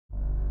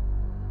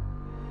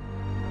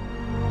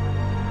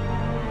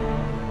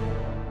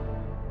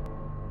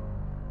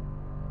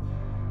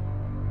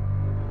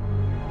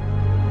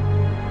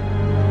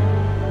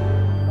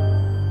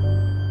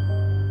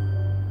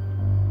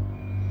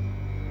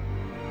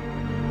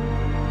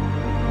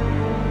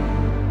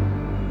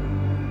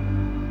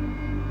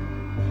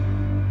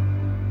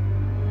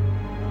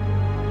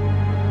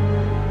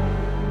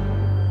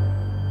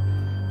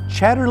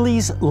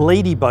Chatterley's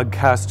ladybug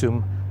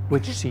costume,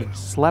 which she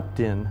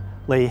slept in,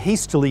 lay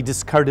hastily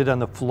discarded on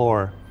the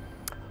floor.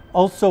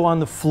 Also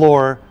on the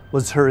floor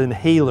was her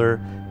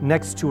inhaler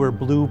next to her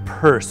blue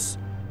purse,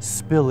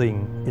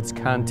 spilling its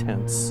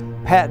contents.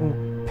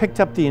 Patton picked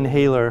up the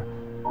inhaler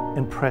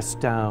and pressed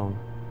down.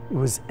 It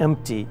was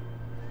empty.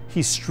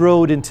 He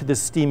strode into the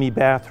steamy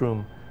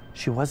bathroom.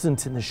 She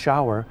wasn't in the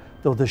shower,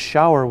 though the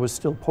shower was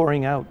still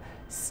pouring out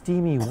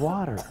steamy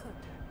water.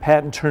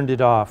 Patton turned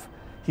it off.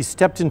 He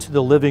stepped into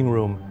the living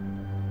room.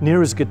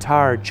 Near his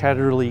guitar,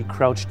 Chatterley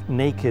crouched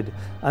naked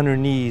on her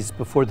knees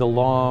before the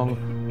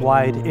long,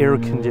 wide air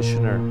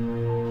conditioner.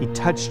 He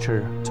touched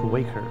her to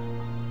wake her.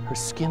 Her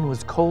skin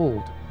was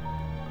cold.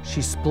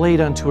 She splayed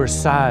onto her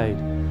side.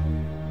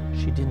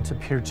 She didn't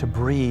appear to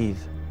breathe.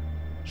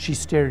 She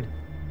stared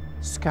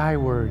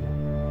skyward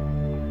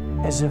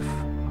as if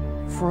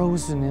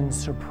frozen in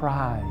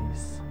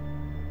surprise.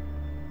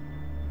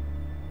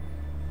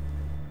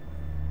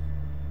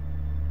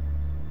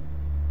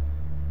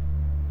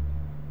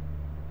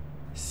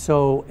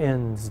 So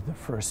ends the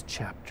first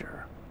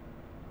chapter.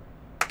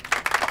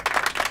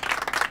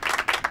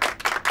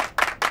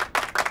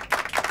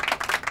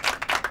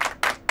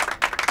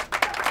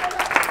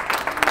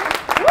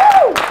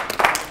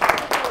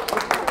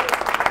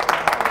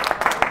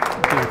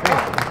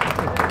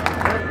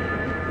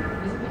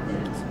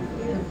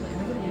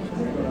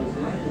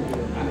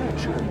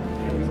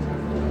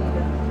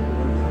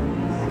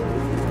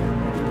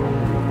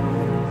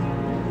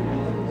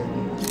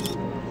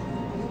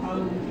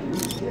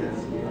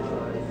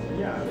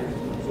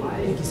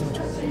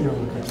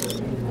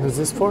 Who's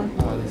this for?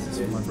 This is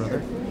for my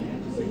brother.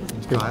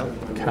 Kyle.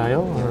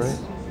 Kyle, all right.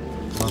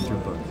 Love your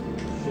book.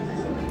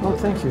 Oh,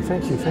 thank you,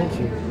 thank you, thank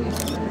you.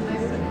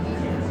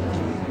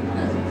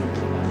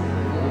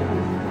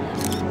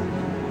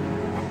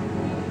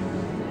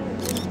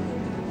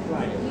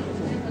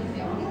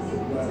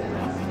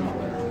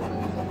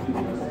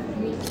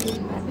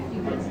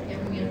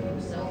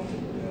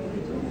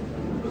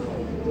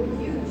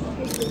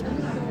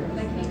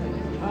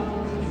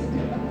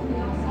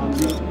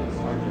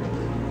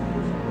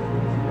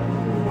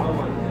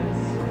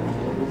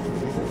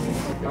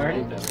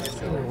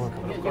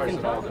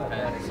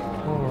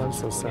 Oh, I'm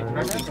so sorry.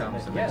 Yes,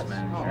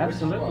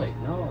 absolutely.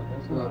 No,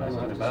 that's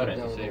not about it.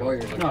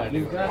 No,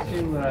 you've got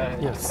to.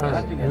 Yes.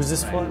 Who's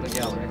this for?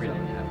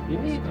 You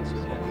need this.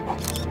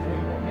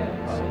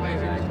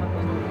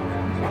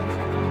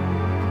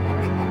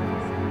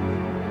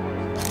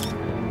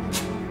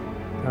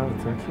 Oh,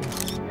 thank you.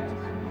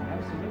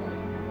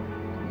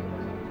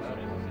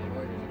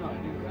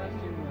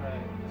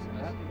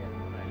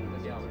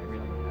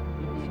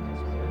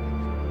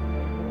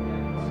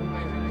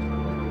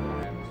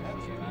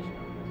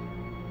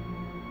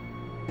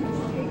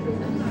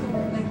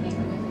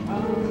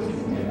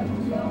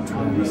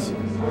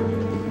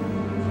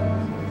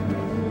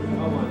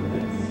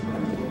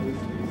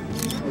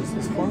 What's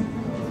this for?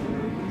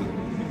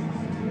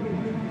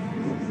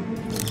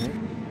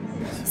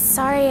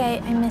 Sorry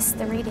I missed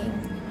the reading.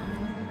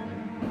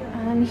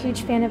 I'm a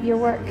huge fan of your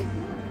work.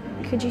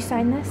 Could you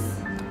sign this?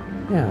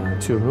 Yeah,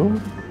 to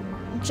whom?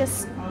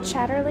 Just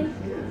Chatterley?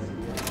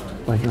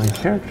 Like my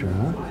character,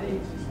 huh?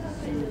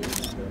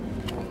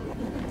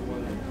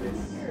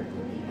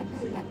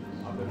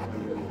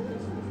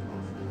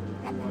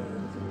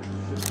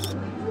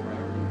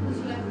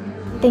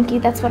 Thank you,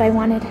 that's what I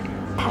wanted,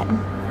 Patton.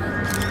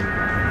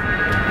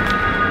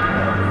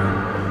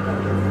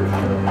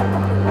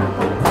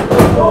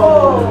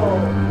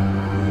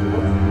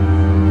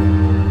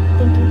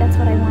 Thank you, that's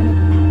what I wanted,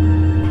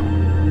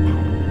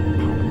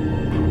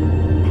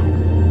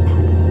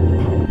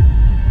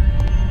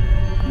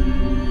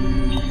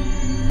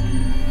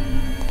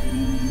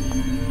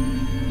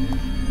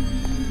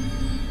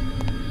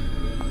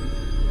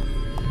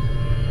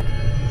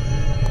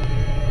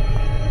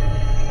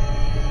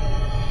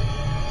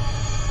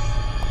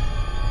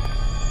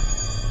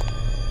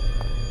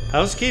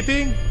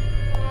 Housekeeping?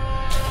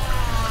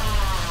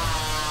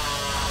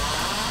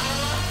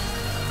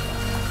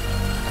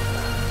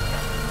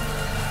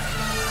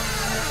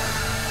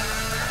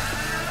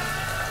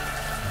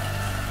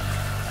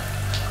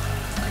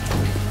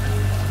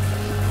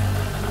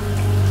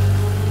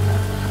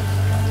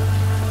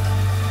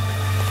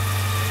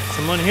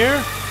 Someone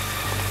here?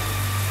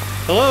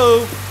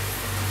 Hello?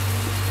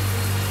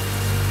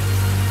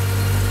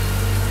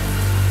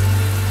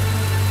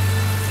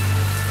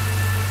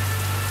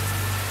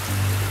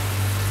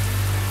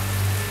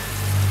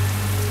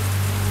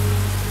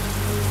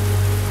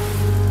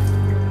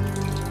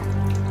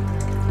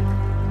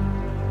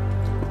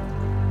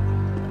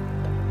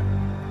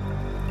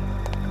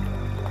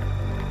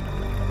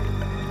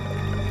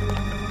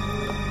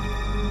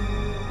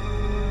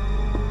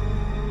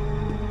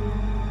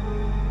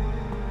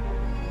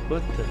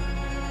 What the?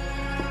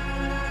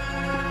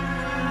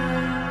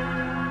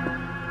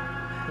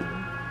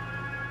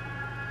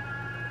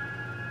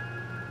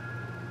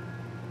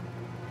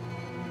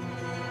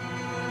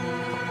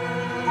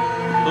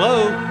 Hello?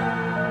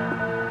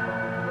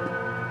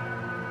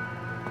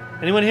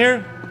 Anyone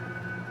here?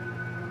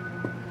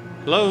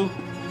 Hello?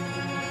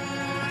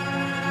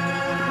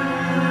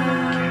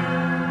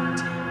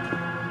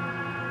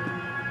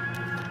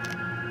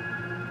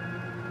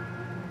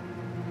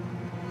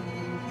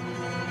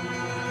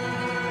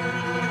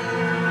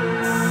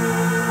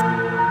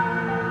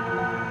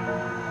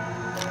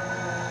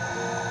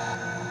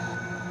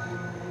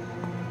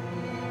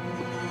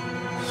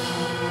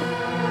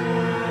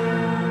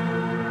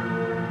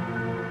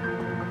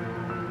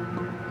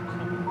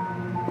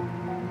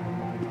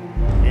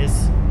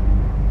 Miss?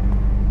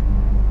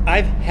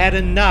 I've had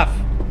enough.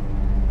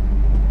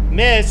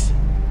 Miss?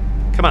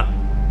 Come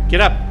on,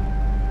 get up. It's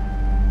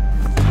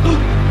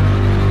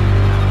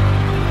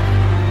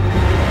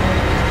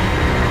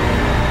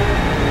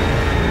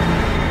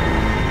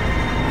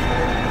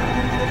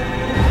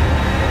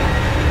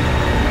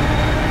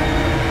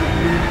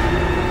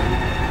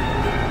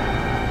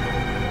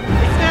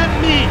not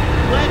me.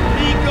 Let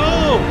me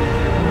go.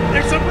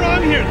 There's something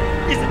wrong here.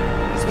 It's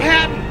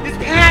Patton. It's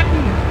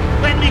Patton.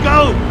 Let me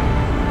go.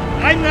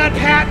 I'm not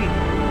Patton.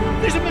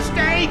 There's a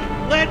mistake.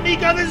 Let me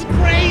go. This is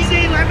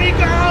crazy. Let me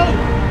go.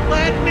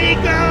 Let me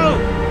go.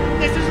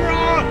 This is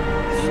wrong.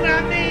 This is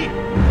not me.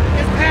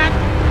 It's Patton.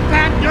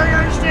 Patton, do you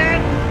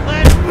understand?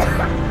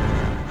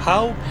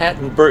 How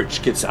Patton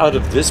Birch gets out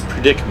of this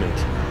predicament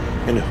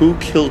and who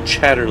killed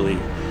Chatterley,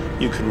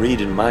 you can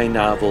read in my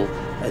novel,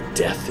 A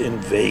Death in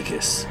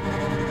Vegas.